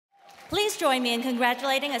Please join me in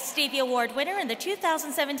congratulating a Stevie Award winner in the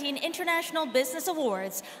 2017 International Business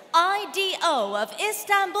Awards, IDO of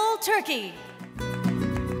Istanbul, Turkey.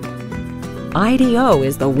 IDO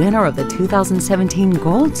is the winner of the 2017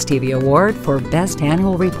 Gold Stevie Award for Best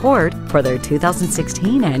Annual Report for their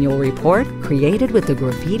 2016 annual report created with the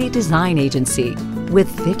Graffiti Design Agency.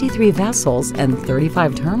 With 53 vessels and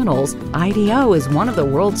 35 terminals, IDO is one of the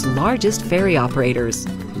world's largest ferry operators.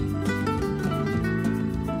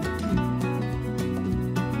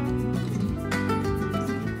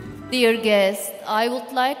 Dear guests, I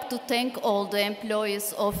would like to thank all the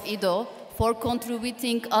employees of IDO for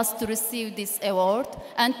contributing us to receive this award,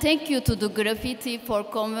 and thank you to the Graffiti for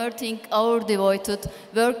converting our devoted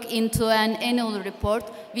work into an annual report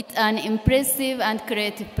with an impressive and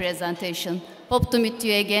creative presentation. Hope to meet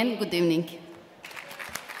you again. Good evening.